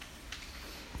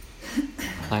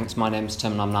Thanks. My name's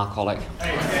Tim and I'm an alcoholic.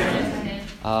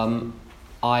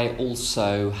 I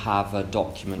also have a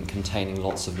document containing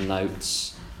lots of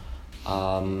notes.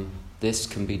 This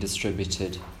can be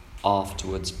distributed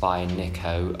afterwards by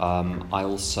Nico. I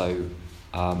also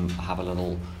have a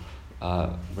little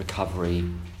recovery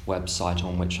website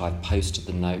on which I've posted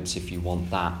the notes. If you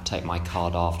want that, take my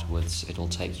card afterwards. It'll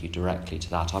take you directly to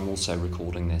that. I'm also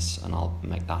recording this and I'll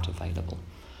make that available.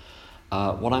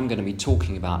 What I'm going to be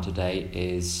talking about today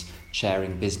is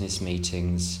chairing business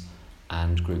meetings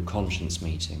and group conscience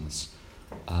meetings.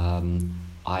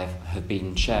 I have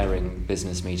been chairing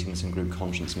business meetings and group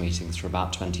conscience meetings for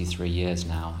about 23 years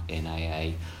now in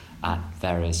AA at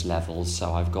various levels,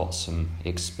 so I've got some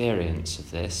experience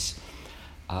of this.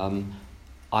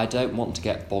 I don't want to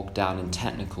get bogged down in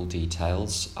technical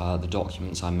details. The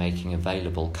documents I'm making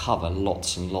available cover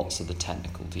lots and lots of the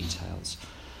technical details.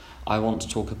 I want to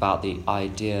talk about the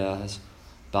ideas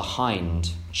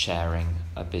behind chairing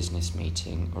a business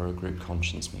meeting or a group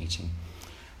conscience meeting.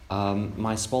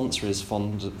 My sponsor is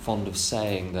fond of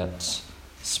saying that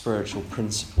spiritual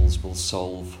principles will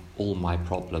solve all my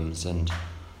problems and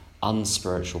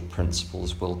unspiritual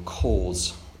principles will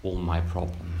cause all my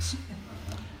problems.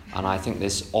 And I think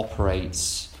this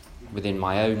operates within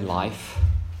my own life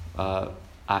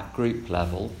at group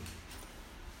level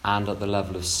and at the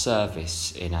level of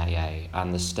service in AA,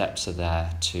 and the steps are there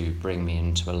to bring me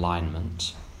into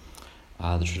alignment.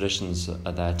 The traditions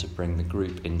are there to bring the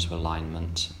group into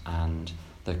alignment, and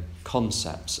the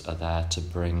concepts are there to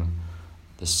bring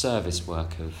the service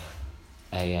work of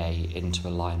AA into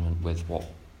alignment with what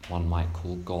one might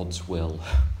call God's will.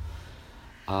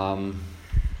 And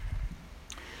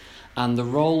the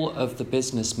role of the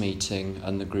business meeting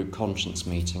and the group conscience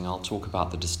meeting, I'll talk about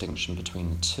the distinction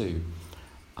between the two.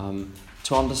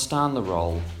 To understand the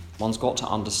role, one's got to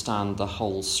understand the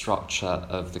whole structure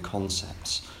of the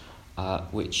concepts,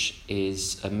 which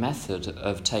is a method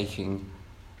of taking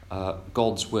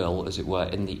God's will, as it were,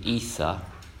 in the ether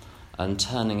and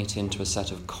turning it into a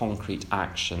set of concrete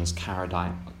actions carried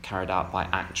out by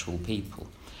actual people.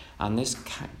 And this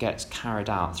gets carried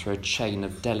out through a chain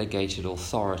of delegated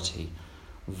authority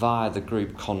via the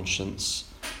group conscience,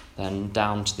 then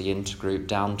down to the intergroup,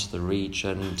 down to the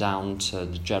region, down to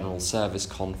the General Service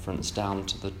Conference, down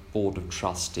to the Board of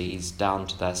Trustees, down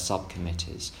to their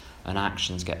subcommittees, and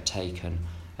actions get taken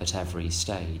at every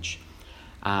stage.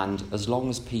 And as long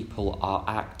as people are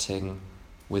acting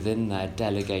within their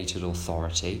delegated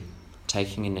authority,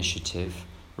 taking initiative,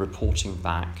 reporting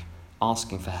back,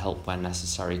 asking for help when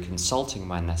necessary, consulting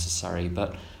when necessary,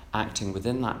 but acting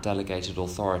within that delegated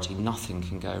authority, nothing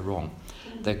can go wrong.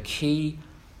 The key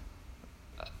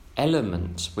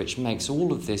element which makes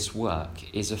all of this work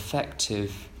is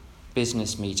effective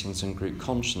business meetings and group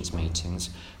conscience meetings,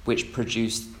 which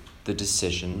produce the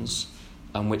decisions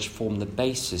and which form the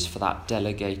basis for that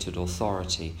delegated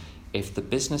authority. If the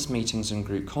business meetings and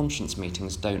group conscience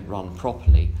meetings don't run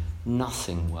properly,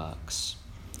 nothing works.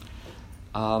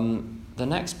 The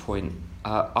next point,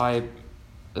 I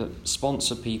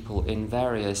sponsor people in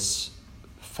various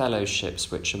fellowships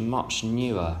which are much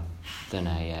newer than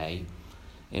AA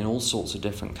in all sorts of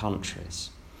different countries.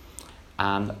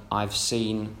 And I've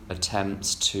seen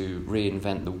attempts to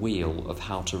reinvent the wheel of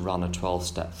how to run a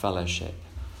 12-step fellowship,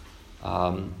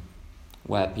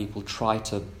 where people try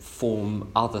to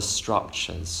form other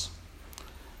structures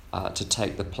to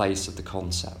take the place of the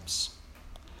concepts.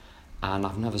 And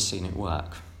I've never seen it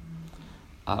work.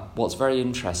 What's very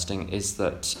interesting is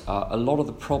that a lot of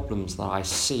the problems that I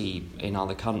see in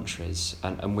other countries,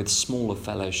 and with smaller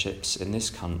fellowships in this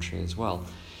country as well,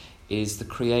 is the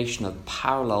creation of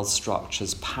parallel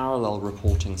structures, parallel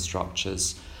reporting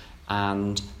structures,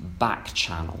 and back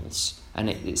channels. And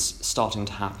it's starting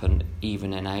to happen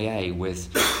even in AA,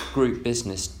 with group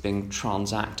business being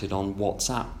transacted on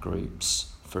WhatsApp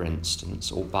groups, for instance,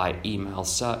 or by email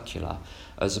circular,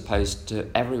 as opposed to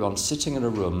everyone sitting in a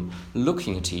room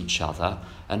looking at each other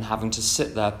and having to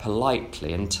sit there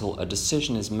politely until a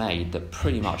decision is made that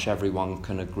pretty much everyone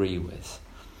can agree with.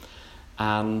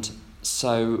 And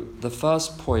so the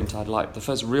first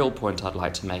real point I'd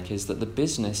like to make is that the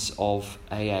business of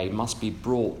AA must be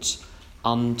brought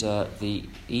under the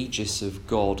aegis of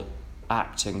God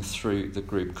acting through the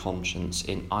group conscience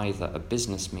in either a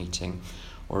business meeting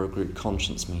or a group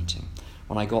conscience meeting.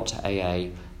 When I got to AA,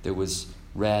 there was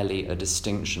rarely a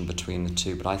distinction between the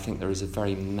two, but I think there is a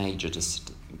very major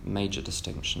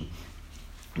distinction.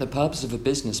 The purpose of a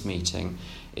business meeting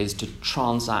is to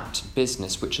transact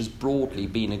business which has broadly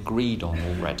been agreed on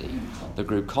already. The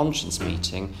group conscience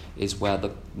meeting is where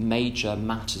the major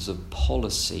matters of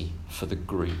policy for the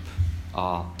group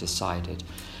are decided.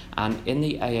 And in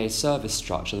the AA service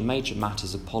structure, the major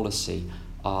matters of policy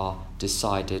are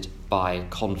decided by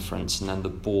conference, and then the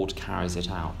board carries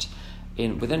it out.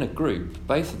 Within a group,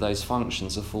 both of those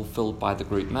functions are fulfilled by the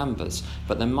group members,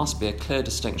 but there must be a clear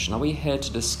distinction. Are we here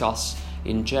to discuss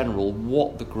in general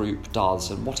what the group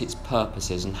does and what its purpose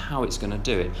is and how it's going to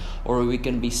do it, or are we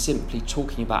going to be simply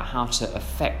talking about how to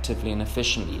effectively and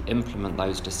efficiently implement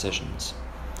those decisions?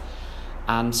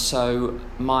 And so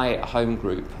my home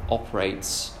group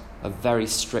operates a very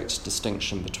strict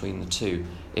distinction between the two.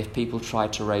 If people try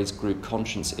to raise group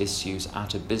conscience issues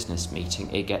at a business meeting,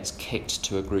 it gets kicked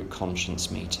to a group conscience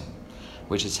meeting,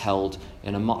 which is held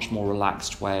in a much more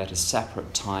relaxed way at a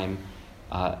separate time,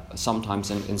 sometimes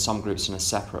in some groups in a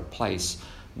separate place,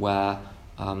 where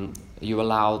you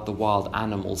allow the wild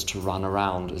animals to run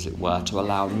around, as it were, to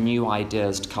allow new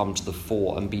ideas to come to the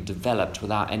fore and be developed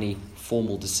without any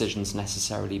formal decisions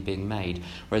necessarily being made.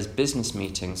 Whereas business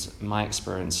meetings, in my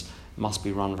experience, must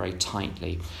be run very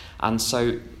tightly. And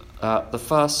so the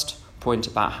first point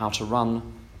about how to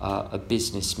run a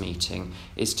business meeting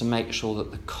is to make sure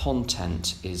that the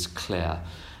content is clear.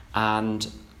 And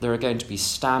there are going to be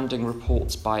standing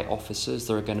reports by officers.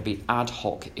 There are going to be ad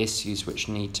hoc issues which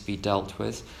need to be dealt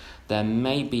with. There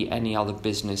may be any other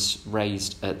business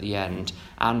raised at the end,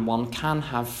 and one can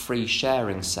have free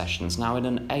sharing sessions. Now, in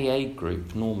an AA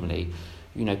group, normally,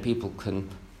 people can,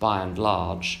 by and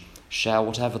large, share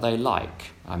whatever they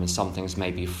like. I mean, some things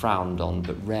may be frowned on,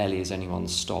 but rarely is anyone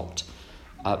stopped.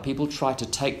 People try to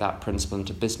take that principle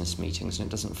into business meetings, and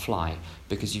it doesn't fly,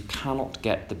 because you cannot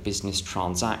get the business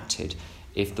transacted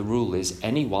if the rule is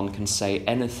anyone can say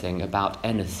anything about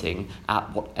anything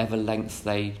at whatever length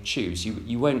they choose.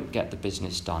 You won't get the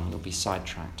business done, you'll be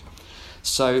sidetracked.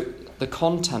 So the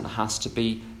content has to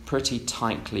be pretty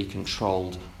tightly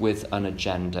controlled with an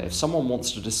agenda. If someone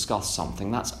wants to discuss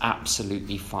something, that's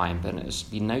absolutely fine, but it has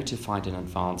to be notified in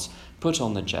advance, put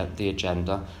on the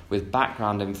agenda with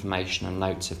background information and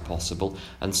notes if possible,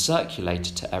 and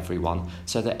circulated to everyone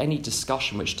so that any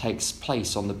discussion which takes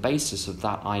place on the basis of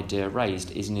that idea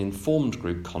raised is an informed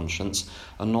group conscience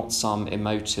and not some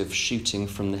emotive shooting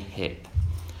from the hip.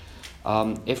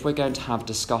 If we're going to have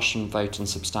discussion, vote and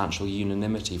substantial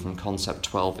unanimity from Concept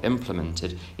 12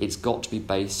 implemented, it's got to be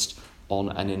based on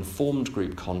an informed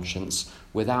group conscience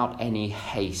without any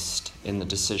haste in the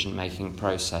decision-making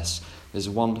process. There's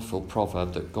a wonderful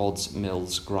proverb that God's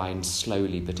mills grind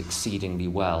slowly but exceedingly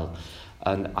well,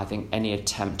 and I think any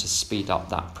attempt to speed up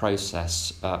that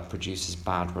process produces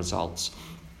bad results.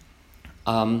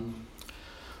 The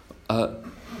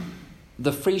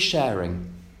free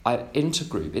sharing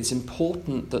intergroup, it's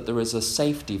important that there is a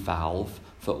safety valve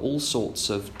for all sorts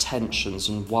of tensions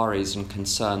and worries and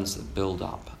concerns that build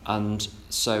up. And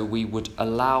so we would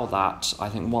allow that, I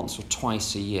think, once or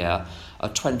twice a year, a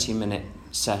 20-minute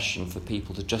session for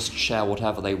people to just share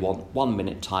whatever they want, 1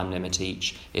 minute time limit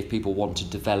each. If people want to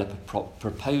develop a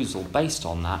proposal based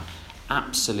on that,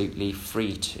 absolutely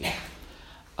free to.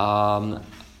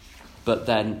 But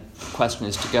then the question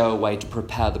is to go away to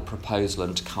prepare the proposal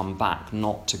and to come back,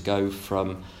 not to go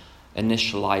from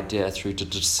initial idea through to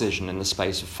decision in the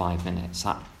space of 5 minutes.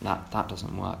 That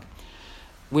doesn't work.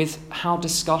 With how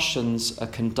discussions are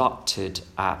conducted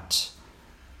at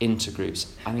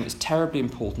intergroups, I think it's terribly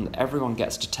important that everyone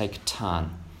gets to take a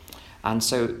turn. And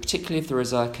so particularly if there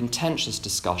is a contentious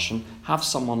discussion, have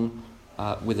someone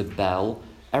with a bell.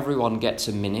 Everyone gets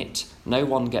a minute. No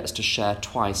one gets to share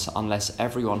twice unless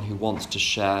everyone who wants to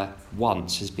share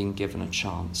once has been given a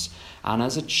chance. And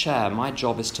as a chair, my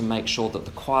job is to make sure that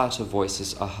the quieter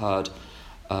voices are heard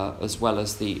as well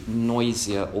as the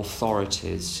noisier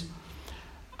authorities,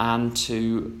 and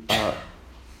to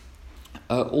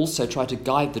also try to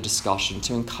guide the discussion,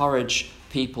 to encourage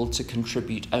people to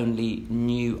contribute only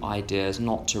new ideas,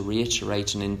 not to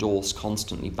reiterate and endorse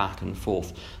constantly back and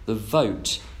forth. The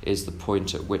vote is the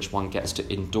point at which one gets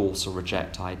to endorse or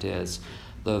reject ideas.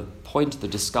 The point of the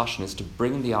discussion is to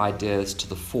bring the ideas to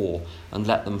the fore and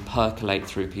let them percolate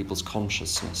through people's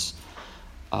consciousness.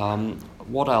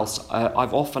 What else?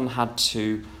 I've often had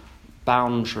to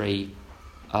boundary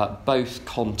both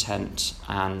content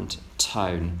and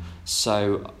tone.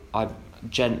 So I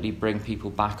gently bring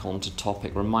people back onto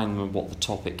topic, remind them of what the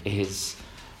topic is,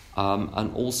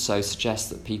 and also suggest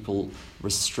that people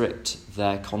restrict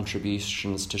their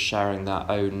contributions to sharing their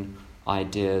own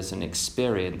ideas and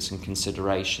experience and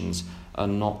considerations,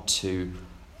 and not to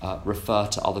refer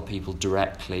to other people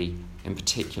directly, in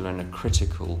particular in a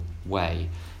critical way.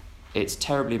 it's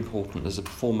terribly important. There's a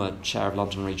former chair of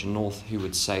London Region North who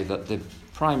would say that the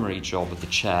primary job of the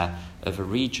chair of a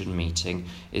region meeting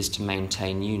is to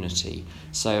maintain unity.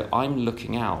 So I'm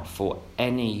looking out for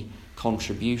any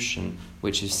contribution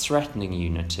which is threatening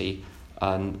unity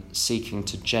and seeking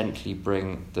to gently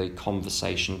bring the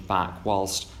conversation back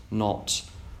whilst not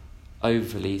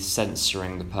overly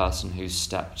censoring the person who's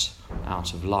stepped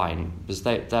out of line, because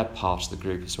they're part of the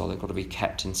group as well. They've got to be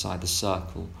kept inside the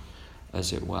circle,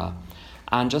 as it were.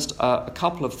 And just a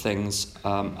couple of things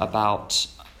about...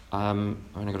 I've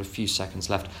only got a few seconds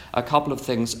left. A couple of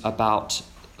things about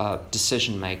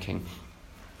decision-making.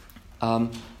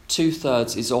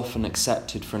 2/3 is often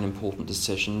accepted for an important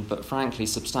decision, but frankly,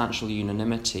 substantial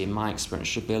unanimity, in my experience,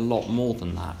 should be a lot more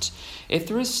than that. If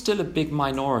there is still a big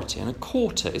minority, and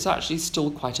 1/4 is actually still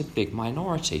quite a big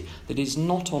minority, that is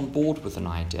not on board with an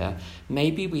idea,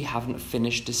 maybe we haven't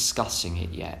finished discussing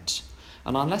it yet.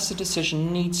 And unless a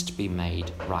decision needs to be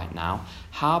made right now,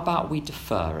 how about we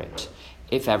defer it?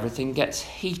 If everything gets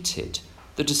heated,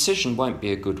 the decision won't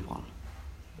be a good one.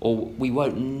 Or we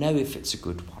won't know if it's a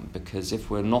good one, because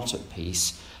if we're not at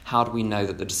peace, how do we know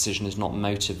that the decision is not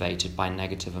motivated by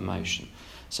negative emotion?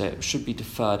 So it should be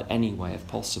deferred anyway, if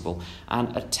possible.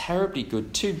 And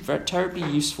two terribly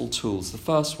useful tools. The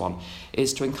first one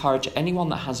is to encourage anyone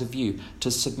that has a view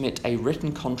to submit a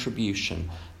written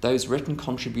contribution. Those written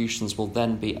contributions will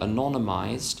then be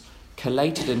anonymised,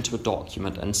 collated into a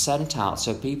document and sent out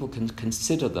so people can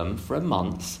consider them for a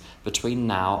month between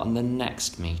now and the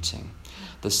next meeting.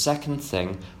 The second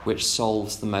thing, which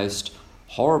solves the most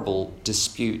horrible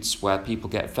disputes where people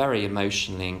get very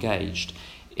emotionally engaged,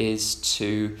 is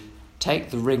to take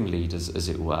the ringleaders, as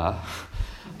it were,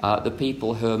 the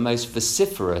people who are most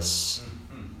vociferous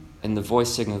in the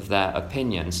voicing of their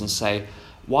opinions, and say,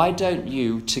 why don't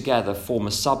you together form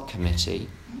a subcommittee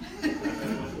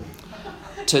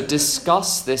to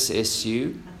discuss this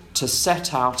issue, to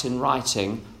set out in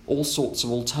writing all sorts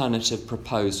of alternative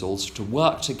proposals, to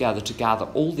work together to gather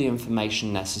all the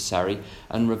information necessary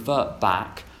and revert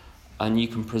back, and you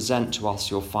can present to us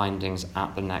your findings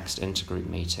at the next intergroup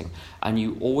meeting. And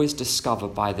you always discover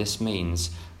by this means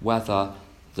whether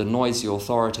the noisy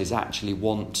authorities actually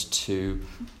want to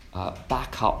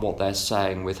back up what they're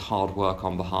saying with hard work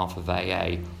on behalf of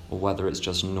AA, or whether it's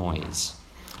just noise.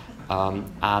 And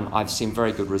I've seen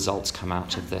very good results come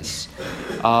out of this.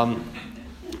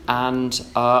 And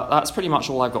that's pretty much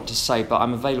all I've got to say, but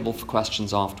I'm available for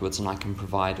questions afterwards, and I can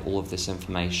provide all of this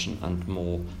information and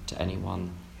more to anyone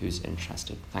who's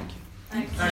interested. Thank you. Thank you.